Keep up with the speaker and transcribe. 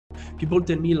People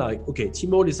tell me like, okay,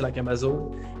 Tmall is like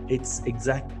Amazon. It's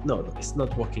exact. No, it's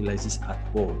not working like this at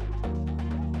all.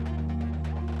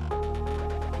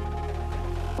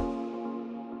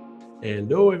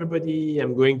 Hello, everybody.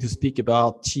 I'm going to speak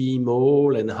about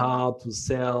Tmall and how to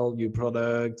sell your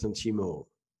products on Tmall.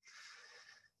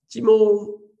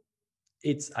 Tmall,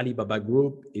 it's Alibaba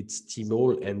Group, it's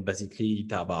Tmall, and basically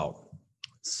Taobao.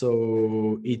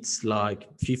 So it's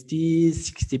like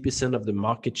 50-60% of the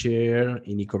market share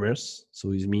in e-commerce.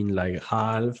 So it means like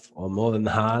half or more than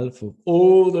half of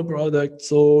all the products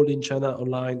sold in China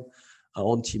online are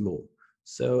on Tmall.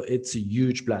 So it's a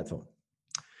huge platform.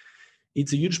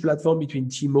 It's a huge platform between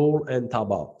Tmall and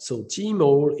Taobao. So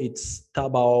Tmall, it's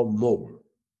Taobao Mall.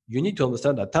 You need to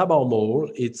understand that Taobao Mall,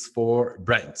 it's for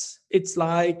brands. It's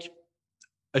like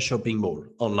a shopping mall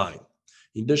online.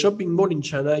 In the shopping mall in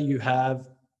China, you have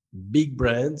big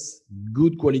brands,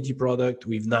 good quality product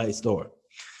with nice store.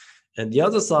 And the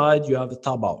other side, you have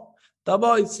Taobao.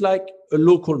 Taobao, it's like a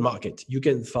local market. You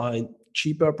can find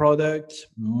cheaper product,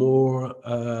 more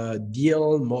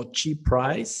deal, more cheap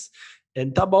price.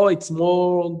 And Taobao, it's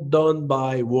more done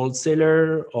by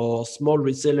wholesaler or small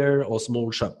reseller or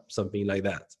small shop, something like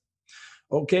that.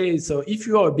 Okay, so if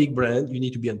you are a big brand, you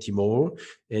need to be on Tmall.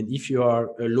 And if you are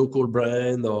a local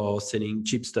brand or selling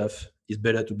cheap stuff, it's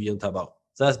better to be on Taobao.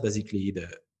 That's basically the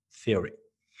theory.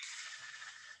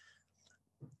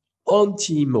 On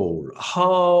Tmall,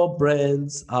 how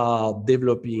brands are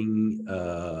developing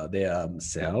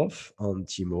themselves on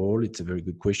Tmall? It's a very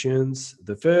good question.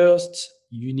 The first,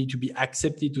 you need to be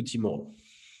accepted to Tmall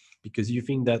because you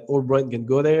think that all brands can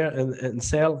go there and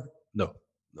sell. No,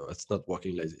 it's not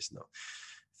working like this. No.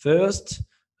 First,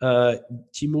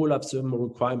 Tmall have some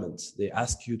requirements. They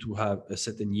ask you to have a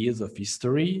certain years of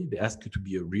history. They ask you to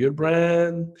be a real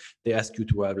brand. They ask you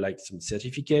to have like some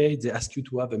certificates. They ask you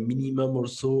to have a minimum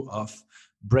also of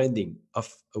branding,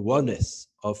 of awareness,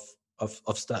 of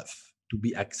stuff to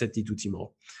be accepted to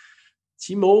Tmall.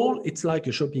 Tmall, it's like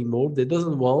a shopping mall. They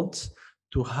doesn't want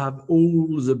to have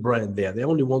all the brand there. They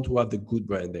only want to have the good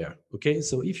brand there. Okay,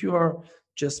 so if you are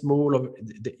just small,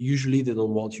 usually they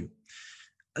don't want you.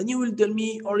 And you will tell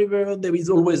me, Oliver, there is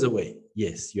always a way.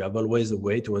 Yes, you have always a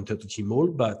way to enter to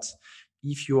Tmall, but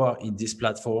if you are in this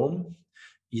platform,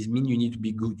 it means you need to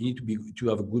be good. You need to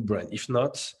have a good brand. If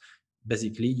not,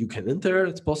 basically you can enter,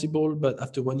 it's possible, but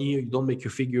after 1 year, you don't make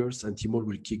your figures and Tmall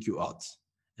will kick you out.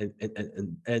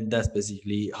 And that's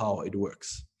basically how it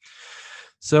works.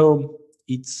 So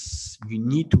you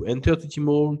need to enter to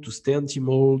Tmall, to stay on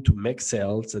Tmall, to make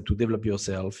sales and to develop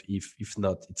yourself. If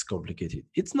not, it's complicated.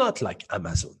 It's not like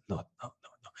Amazon. No.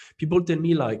 People tell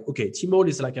me like, okay, Tmall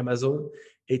is like Amazon.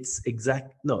 It's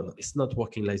exact. No, it's not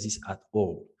working like this at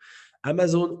all.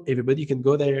 Amazon, everybody can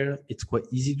go there. It's quite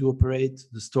easy to operate.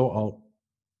 The store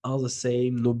are the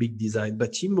same, no big design.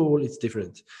 But Tmall, it's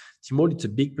different. Tmall, it's a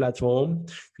big platform.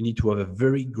 You need to have a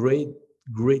very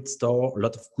great store, a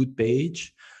lot of good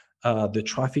page. The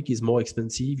traffic is more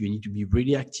expensive. You need to be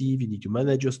really active. You need to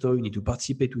manage your store. You need to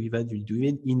participate to events. You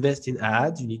need to invest in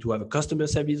ads. You need to have a customer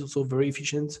service also very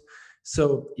efficient.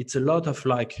 So it's a lot of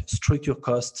like structure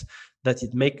costs that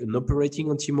it make an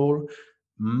operating on Tmall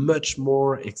much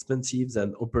more expensive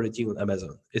than operating on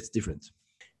Amazon. It's different.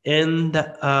 And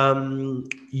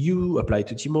you apply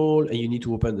to Tmall and you need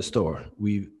to open the store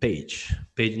with page.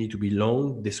 Page need to be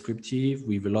long, descriptive,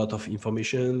 with a lot of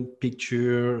information,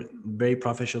 picture, very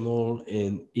professional,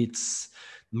 and it's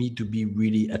need to be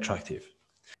really attractive.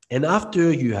 And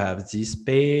after you have this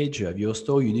page, you have your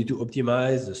store, you need to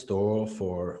optimize the store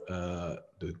for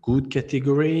the good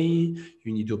category.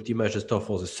 You need to optimize the store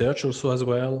for the search also as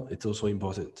well. It's also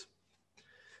important.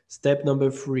 Step number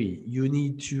 3, you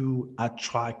need to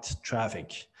attract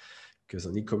traffic. Because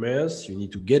on e-commerce, you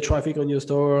need to get traffic on your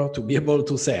store to be able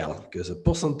to sell, because a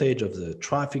percentage of the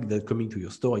traffic that's coming to your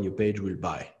store and your page will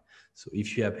buy. So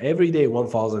if you have every day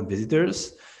 1,000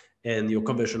 visitors and your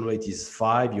conversion rate is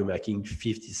 5, you're making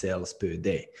 50 sales per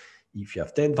day. If you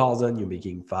have 10,000, you're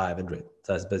making 500.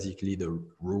 That's basically the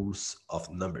rules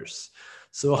of numbers.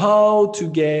 So how to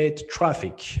get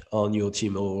traffic on your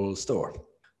Tmall store?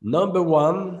 Number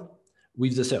 1,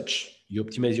 with the search. You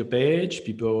optimize your page.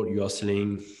 You are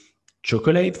selling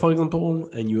chocolate, for example,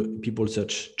 and people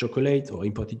search chocolate or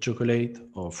imported chocolate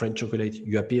or French chocolate.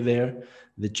 You appear there,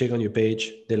 they check on your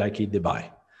page, they like it, they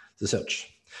buy. The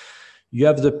search. You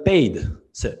have the paid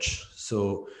search.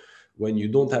 So when you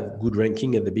don't have good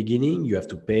ranking at the beginning, you have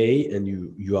to pay, and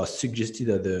you are suggested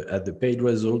at the paid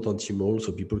result on Tmall,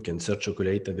 so people can search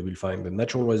chocolate and they will find the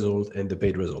natural result and the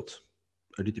paid result.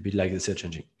 A little bit like the search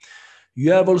engine.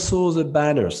 You have also the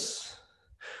banners.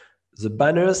 the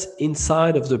banners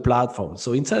inside of the platform.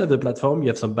 So inside of the platform, you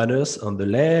have some banners on the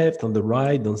left, on the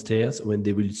right, downstairs, when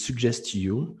they will suggest to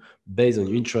you based on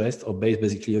your interest or based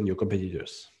basically on your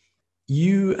competitors.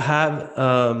 You have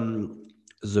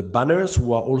the banners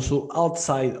who are also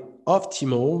outside of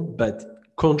Tmall, but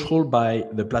controlled by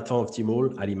the platform of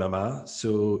Tmall, Alimama.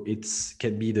 So it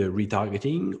can be the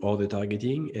retargeting or the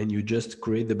targeting, and you just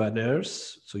create the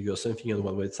banners. So you have something on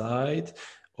one website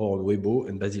or on Weibo,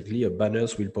 and basically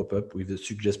banners will pop up with the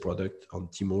suggest product on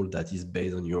Tmall that is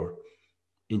based on your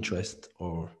interest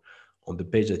or on the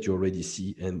page that you already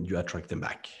see, and you attract them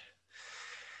back.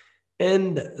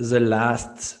 And the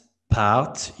last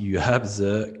part, you have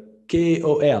the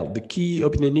KOL, the key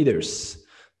opinion leaders.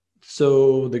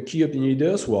 So the key opinion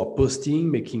leaders who are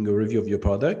posting, making a review of your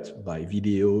product by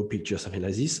video, picture, something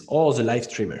like this, or the live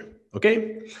streamer,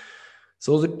 okay?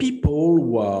 So the people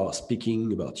who are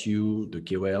speaking about you, the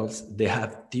KOLs, they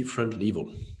have different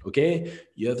level, okay?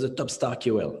 You have the top star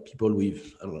KOL, people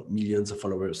with, I don't know, millions of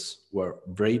followers who are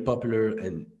very popular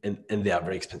and they are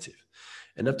very expensive.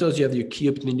 And afterwards, you have your key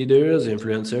opinion leaders, the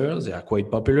influencers. They are quite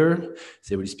popular.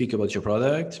 They will speak about your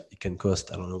product. It can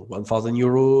cost, I don't know, 1,000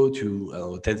 euro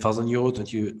to 10,000 euro,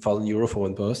 20,000 euro for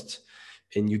one post.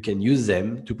 And you can use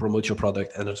them to promote your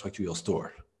product and attract to your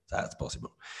store. That's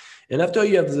possible. And after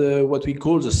you have what we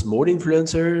call the small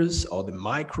influencers or the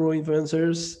micro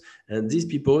influencers. And these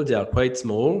people, they are quite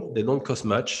small. They don't cost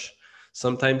much.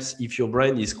 Sometimes if your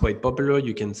brand is quite popular,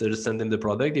 you can just send them the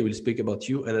product. They will speak about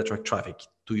you and attract traffic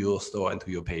to your store and to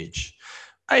your page.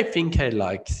 I think I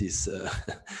like this,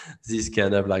 this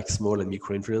kind of like small and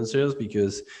micro influencers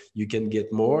because you can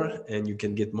get more and you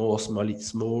can get more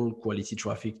small quality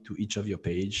traffic to each of your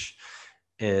page.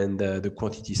 And the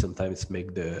quantity sometimes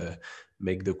make the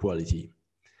quality.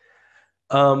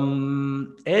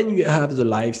 And you have the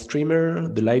live streamer.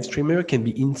 The live streamer can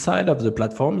be inside of the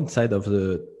platform, inside of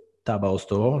the Taobao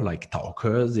store, like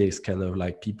talkers. There's kind of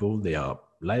like people, they are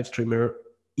live streamer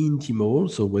in Tmall.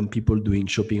 So when people doing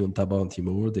shopping on Taobao and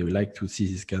Tmall, they would like to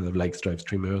see this kind of like live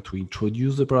streamer to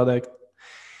introduce the product.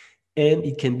 And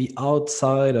it can be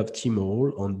outside of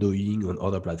Tmall on Douyin, on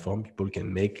other platforms. People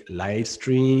can make live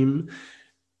stream,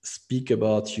 speak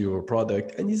about your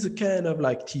product, and it's a kind of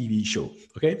like TV show,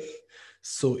 okay?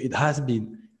 So it has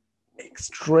been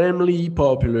extremely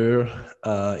popular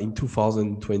in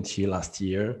 2020 last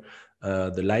year.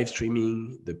 The live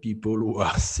streaming, the people who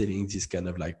are selling this kind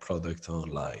of like product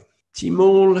online.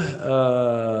 Tmall,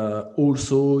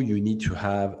 also you need to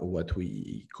have what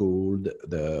we called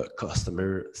the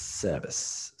customer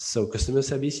service. So customer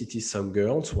service, it is some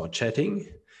girls who are chatting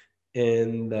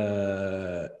and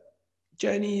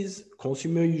Chinese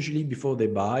consumer usually before they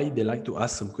buy, they like to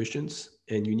ask some questions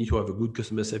and you need to have a good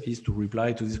customer service to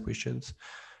reply to these questions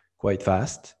quite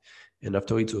fast. And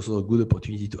after it's also a good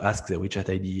opportunity to ask their WeChat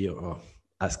ID or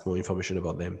ask more information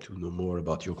about them to know more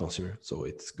about your consumer. So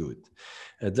it's good.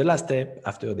 The last step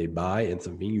after they buy and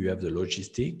something, you have the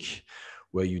logistic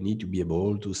where you need to be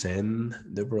able to send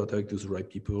the product to the right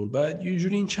people. But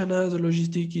usually in China, the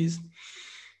logistic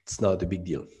it's not a big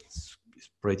deal. It's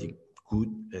pretty good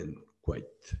and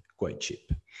quite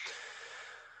cheap.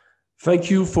 Thank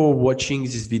you for watching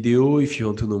this video. If you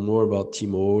want to know more about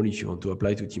Tmall, if you want to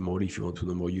apply to Tmall, if you want to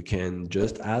know more, you can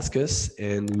just ask us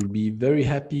and we'll be very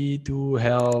happy to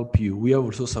help you. We have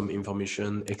also some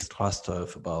information, extra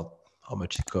stuff about how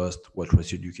much it costs, what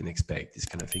procedure you can expect, these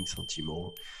kind of things on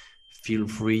Tmall. Feel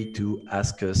free to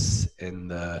ask us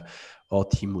and our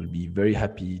team will be very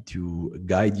happy to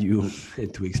guide you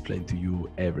and to explain to you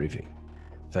everything.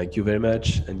 Thank you very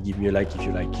much and give me a like if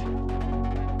you like.